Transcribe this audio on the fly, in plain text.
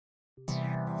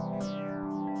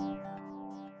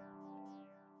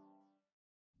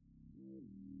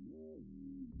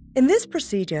In this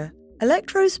procedure,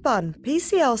 Electrospun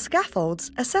PCL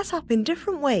scaffolds are set up in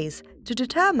different ways to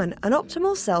determine an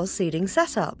optimal cell seeding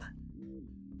setup.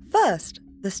 First,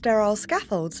 the sterile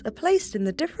scaffolds are placed in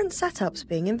the different setups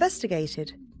being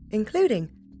investigated, including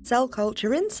cell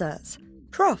culture inserts,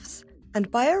 troughs,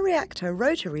 and bioreactor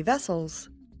rotary vessels.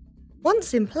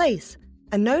 Once in place,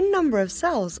 a known number of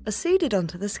cells are seeded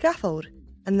onto the scaffold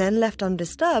and then left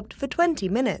undisturbed for 20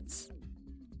 minutes.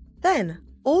 Then,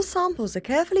 all samples are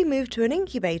carefully moved to an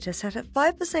incubator set at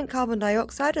 5% carbon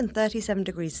dioxide and 37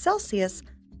 degrees Celsius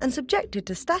and subjected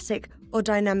to static or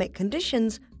dynamic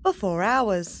conditions for 4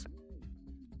 hours.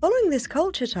 Following this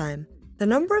culture time, the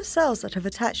number of cells that have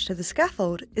attached to the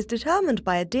scaffold is determined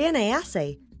by a DNA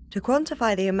assay to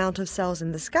quantify the amount of cells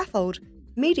in the scaffold,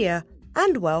 media,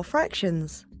 and well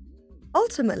fractions.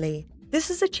 Ultimately,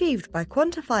 this is achieved by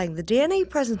quantifying the DNA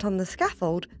present on the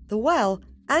scaffold, the well,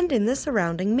 and in the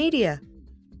surrounding media.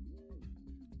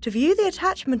 To view the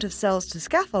attachment of cells to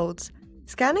scaffolds,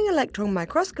 scanning electron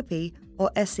microscopy,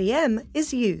 or SEM,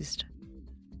 is used.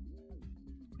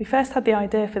 We first had the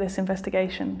idea for this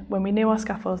investigation when we knew our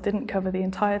scaffolds didn't cover the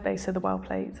entire base of the well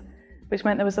plate, which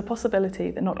meant there was a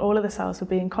possibility that not all of the cells would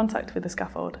be in contact with the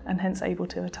scaffold and hence able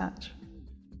to attach.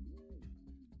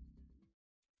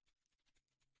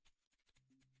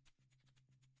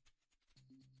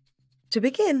 To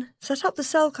begin, set up the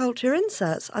cell culture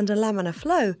inserts under laminar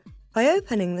flow by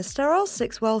opening the sterile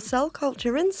 6-well cell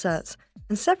culture inserts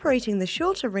and separating the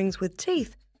shorter rings with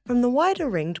teeth from the wider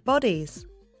ringed bodies.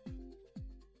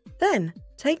 Then,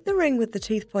 take the ring with the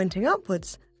teeth pointing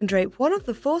upwards and drape one of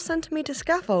the 4 cm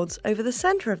scaffolds over the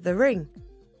centre of the ring,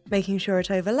 making sure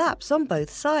it overlaps on both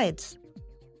sides.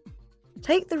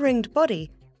 Take the ringed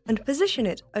body and position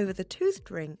it over the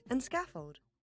toothed ring and scaffold.